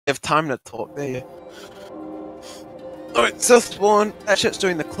have time to talk, there you. Alright, South spawn, that shit's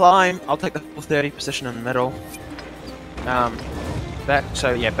doing the climb. I'll take the 430 position in the middle.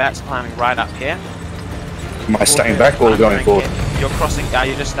 Bat's climbing right up here. Am I staying back or going forward? You're crossing,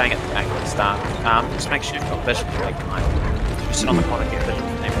 you're just staying at the back at the start. Just make sure you've got vision for they climb. You sit on the corner, get vision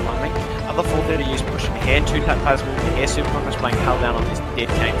for they climbing. Other 430U's pushing here, 2 Type 5s moving here, Super Conqueror's playing held down on these dead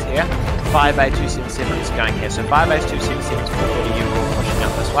tanks here. 5A 277 is going here, so 5A's 277's 430U are all pushing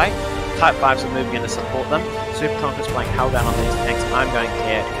up this way. Type 5s are moving in to support them. Super Conqueror's playing held down on these tanks. I'm going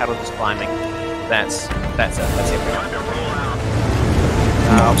here, Cattle is climbing. That's it, that's everyone.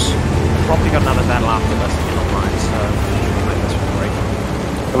 Probably got another battle after this in online, so we'll make this for free.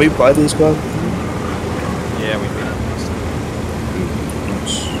 Have we played these guys? Yeah, we've been at this.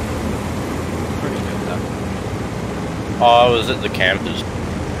 Pretty good though. Oh, was it the campers?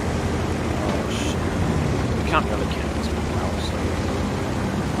 Oh shit. We can't really camp this one well, so...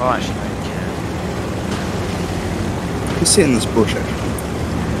 Oh, actually no, you can. You sit in this bush actually.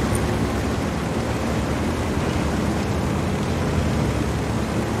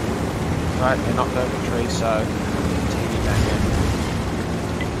 Right, they knocked over the tree, so continue back in.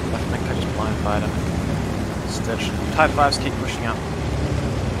 I think I just blind fired him. Stitch. Type 5s keep pushing up.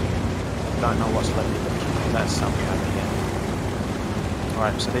 Don't know what's left of them. That's something over here.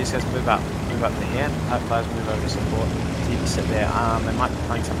 Alright, so these guys move up to here. Type 5s move over to support. So you can sit there. They might be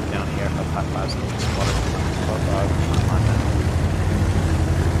playing something down here if the Type 5s can get spotted.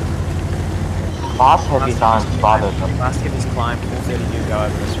 Last heavy time spotted. Last heavy's climb, 430U go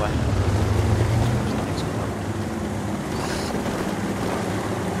over this way.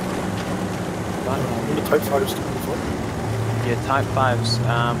 The Type 5s still in front? Yeah, Type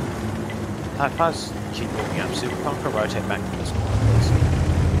 5s keep moving up. Super Conqueror, rotate back to this corner, please.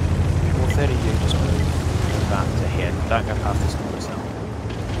 430U, just move up to here. Don't go past this corner cell.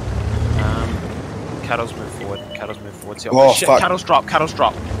 Cattles move forward. So, oh, shit, fuck. Cattles drop.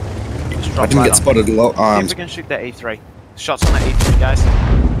 I didn't get spotted a lot. See if we can shoot that E3. Shots on that E3, guys.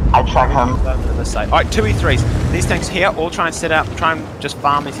 I track him. Over to this side. Alright, 2 E3s. These tanks here, all try and set out, try and just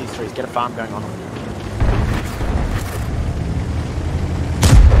farm these E3s. Get a farm going on them.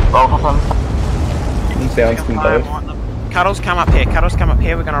 Both of them. He's bouncing both. Cuddles come up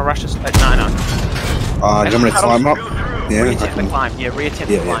here. We're gonna rush this. No. Do you want me to climb up? Yeah. Reattempt the climb. Yeah, reattempt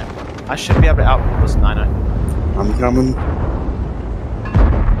the climb. I should be able to outpull this 9-0. I'm coming.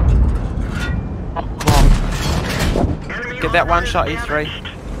 Get that one shot E3.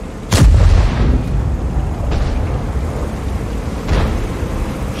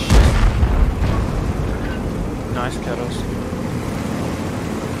 Nice Cuddles.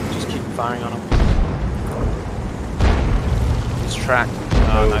 Just keep firing on them. It's tracked.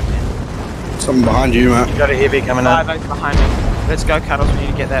 Oh, no, man. Something behind you, Matt. You got a heavy coming up. 5-8 behind me. Let's go, Cuddles. We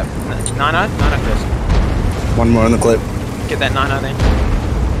need to get that 9-0. 9-0 first. One more in the clip. Get that 9-0 then.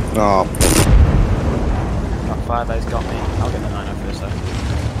 Oh, 5-8's got me. I'll get the 9-0 first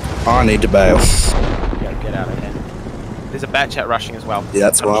though. I need to bail. Yeah, get out of here. There's a bat chat rushing as well. Yeah,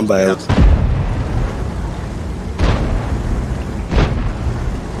 that's why I'm bailed.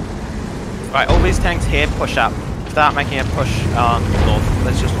 Right, all these tanks here, push up. Start making a push north.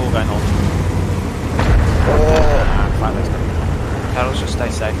 Let's just all go north. Cuddles, just stay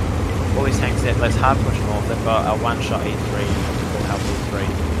safe. All these tanks here, let's hard push north. They've got a one-shot E3, full health E3.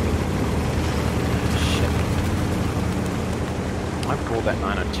 Shit. I pulled that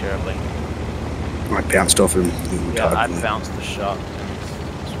 9-0 terribly. I bounced off him. Yeah, I bounced the shot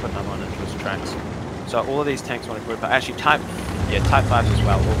and just put another one into his tracks. So all of these tanks want to group up. Actually, Type 5s as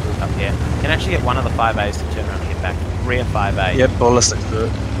well, all group up here. You can actually get one of the 5As to turn around and hit back. Rear 5A. Yep, ballistics do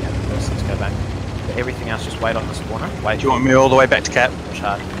it. Yeah, ballistics go back. But everything else, just wait on the spawner. Wait. Do you want me all the way back to cap? Push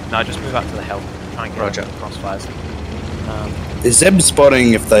hard. No, just move up to the hill. Try and get the crossfires. Is Zeb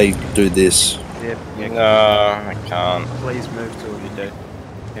spotting if they do this? Yeah, No, I can't. Please move to what you do.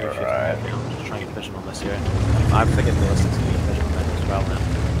 Alright. Just try and get vision on this area. I figured ballistics can get vision on that as well now.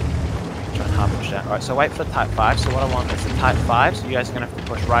 Try and hard push that. Alright, so wait for the Type 5. So what I want is the Type 5s. You guys are going to have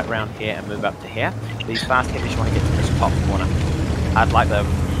to push right around here and move up to here. These fast heavies, you want to get to this top corner. I'd like the...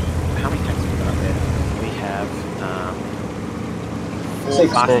 How many tanks have we got up there? We have 4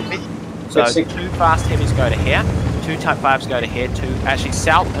 fast heavies. So 2 fast heavies go to here. 2 Type 5s go to here. 2... Actually,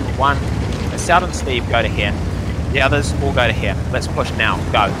 South and Steve go to here. The others all go to here. Let's push now.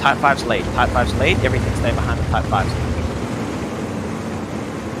 Go. Type 5s lead. Type 5s lead. Everything stay behind the Type 5s.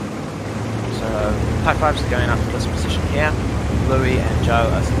 So, Type 5s are going up to this position here. Louis and Joe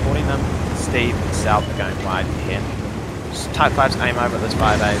are supporting them. Steve and South are going wide here. Just Type 5s aim over at this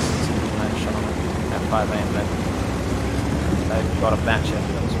 5As. Shot on that 5A in mid. They've got a batch in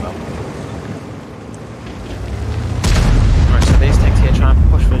as well.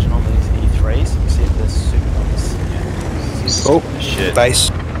 E3s. See if there's super bombs. Yeah. Oh, Shit. base.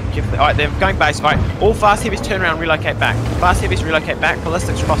 Alright, they're going base. Alright, all fast heavies turn around, relocate back. Fast heavies relocate back,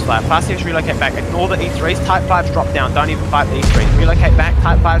 ballistics crossfire. Fast heavies relocate back, ignore the E3s. Type 5s drop down, don't even fight the E3s. Relocate back,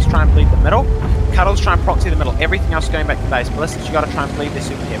 Type 5s try and bleed the middle. Cuddles try and proxy the middle. Everything else going back to base. Ballistics, you gotta try and bleed their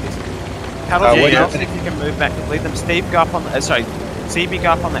super heavies. Cuddles, see if you can move back to bleed them. Steve, go up on the, sorry, CB,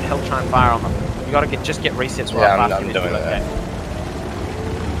 go up on that hill, try and fire on them. You gotta just get resets while fast I'm heavies doing relocate.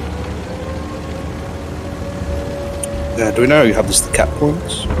 Do we know you have this cap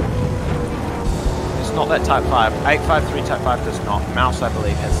points? It's not that Type 5. 853 Type 5 does not. Mouse, I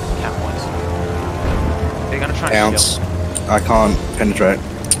believe, has cap points. They're going to try and Bounce. shield. I can't penetrate. A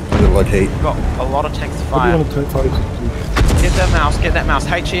little like heat. You've got a lot of tanks to What do fire. you want to take fighters to do? Get that mouse.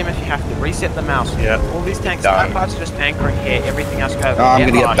 HEM if you have to. Reset the mouse. Yeah. All these tanks, Done. Type 5's just anchoring here. Everything else goes. Oh, I'm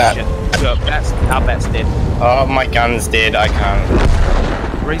gonna get bat. Our bat's dead. Oh, my gun's dead. I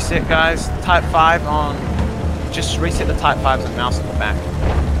can't. Reset, guys. Type 5 on. Just reset the Type 5s and mouse at the back.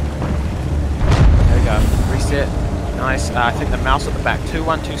 There we go. Reset. Nice. I think the mouse at the back.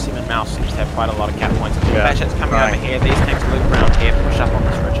 2127 mouse seems to have quite a lot of cap points. Yeah. Batchet's coming Right. over here. These tanks loop around here. Push up on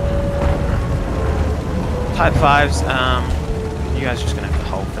this ridge. Type 5s. You guys are just gonna have to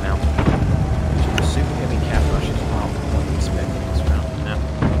hold for now. Super heavy cap rush as well. What do you expect in this round?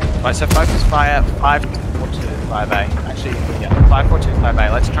 Yeah. Right. So focus fire 542 5A. Actually, yeah. 542 5A.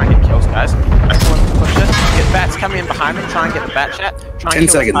 Let's try and get kills, guys. Everyone push it. Get bats coming in behind them. Try and get the bat chat. Try and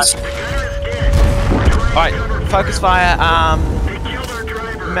 10 kill the seconds. Alright, focus fire,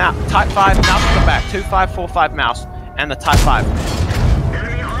 Type 5, mouse at the back, 2545 mouse, and the Type 5.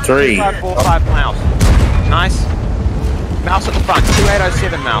 3. 2545 mouse. Nice. Mouse at the front,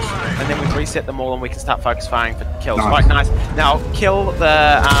 2807 mouse, and then we reset them all and we can start focus firing for kills. Nice. Right, nice. Now, kill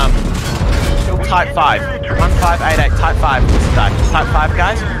the, kill Type 5. 1588, Type 5, this is die. Type 5,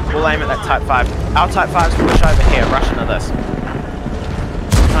 guys, we'll aim at that Type 5. Our Type 5s push over here, rush into this.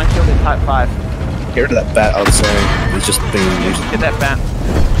 Try and kill the Type 5. Get rid of that bat, I'd say. It's just being used. Get that bat.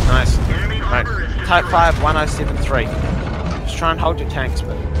 Nice. Right. Type 5, 1073. Just try and hold your tanks,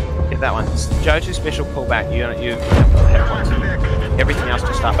 but get that one. Joju special pullback. You have hit points. Everything else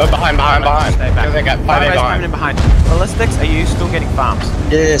just up. Oh, behind. Stay back. They got Five five coming in behind. Ballistics, are you still getting farms?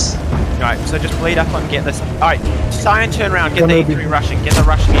 Yes. Alright, so just bleed up and get this. Alright, Cyan, turn around. Get the E3 rushing. Get the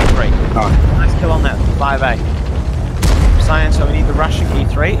rushing E3. Nice kill on that 5A. Cyan, so we need the rushing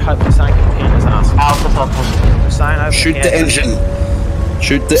E3. Hopefully Cyan can pin his ass. Cyan over Shoot here. the engine.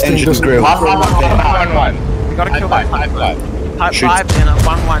 Shoot the engine grill. One. We gotta kill that Type 5. Type Shoot. 5 and a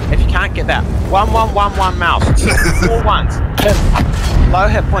 1-1. If you can't get that, 1-1-1-1 mouse. 4 ones. Low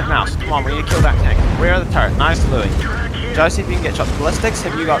hit point mouse. Come on, we need to kill that tank. Where are the turret? Nice, Louis. Josie, if you can get shots. Ballistics,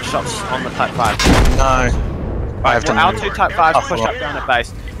 have you got shots on the Type 5? No. I have to. Well, our 2 Type 5s push up down at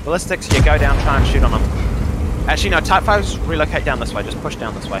base. Ballistics, you go down, try and shoot on them. Actually, no, Type 5s relocate down this way. Just push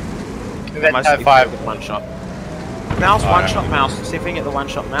down this way. That Type 5. One shot. Mouse, one shot mouse. See if we can get the one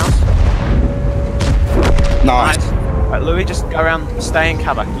shot mouse. Nice. Right, Louis, just go around, stay in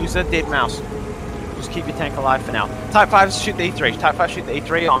cover. Use a dead mouse. Just keep your tank alive for now. Type 5, shoot the E3. Type 5, shoot the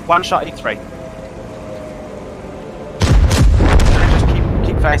E3 on one shot E3. And just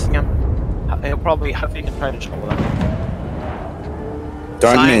keep facing him. He'll probably, hopefully, you can trade a shot with him.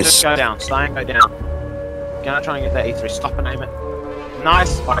 Don't Cyan, miss. just go down. Cyan, go down. Gonna try and get that E3. Stop and aim it.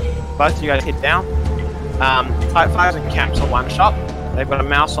 Nice. Right, both of you guys head down. Type 5s and caps on one shot. They've got a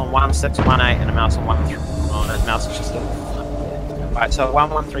mouse on 1618 and a mouse on 13. Oh, that mouse is just right, so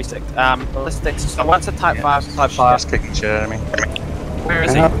 1136. Ballistics. So what's a Type 5? Type 5's kicking shit at me. Where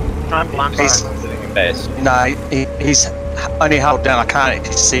is he? Try and blind fire. Sitting in base. No, he's only held down. I can't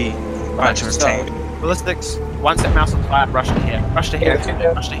actually see much of his team. Ballistics. Once that mouse on fire, rush to here. Rush to here.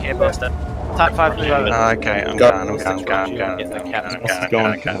 Rush to here, Ballistic. Type 5 move over. Okay, I'm Go. going. Get the caps.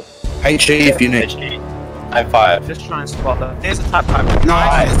 HE if you need. Type 5. Just try and spot them. There's a Type 5.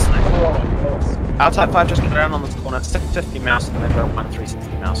 Nice. Our Type 5 just get around on this corner. 650 mouse and they've got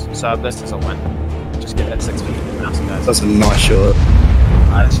 1360 mouse. So this is a win. Just get that 650 mouse, guys. That's a nice shot.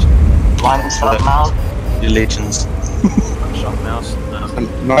 One shot mouse. Your legends. One shot mouse. A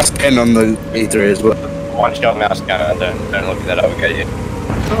nice pen on the E3 as well. One shot mouse gun. Don't look at that. I'll get you.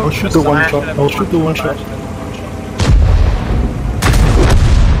 I'll shoot the one shot. I'll shoot the one shot.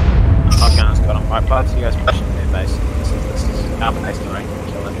 Okay, let's got him. Right, both of you guys pushing their base. This is our base to rank and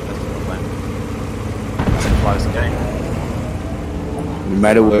kill it. That's the plan. Centralize the game. We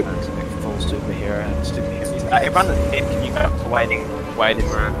made it work. Full superhero and superheroes. Everyone that's dead, can you go up to waiting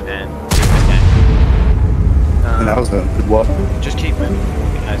room and And that was a good one. just keep moving.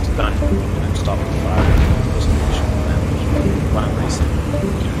 You guys don't stop the fire. Just push them. One reset.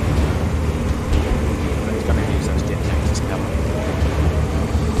 just cover.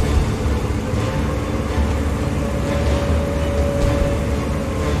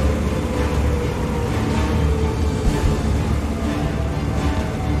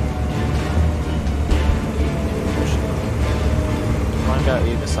 Try and go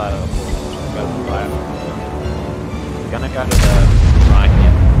either side of the wall. Go to the right. You're gonna go to the right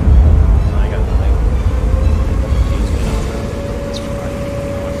here. And I go to the left. He's gonna put this right.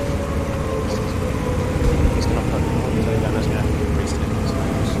 He's gonna put so you don't know he's gonna have to reset his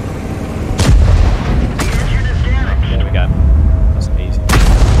nose. There we go. That's easy.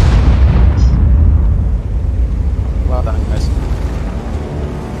 Well done, guys.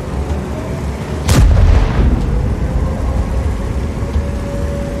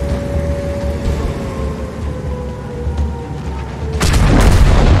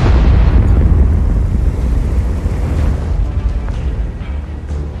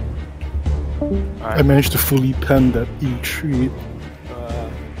 I managed to fully pen that E3.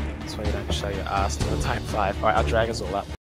 That's why you don't show your ass in the time 5. Alright, our drag is all up.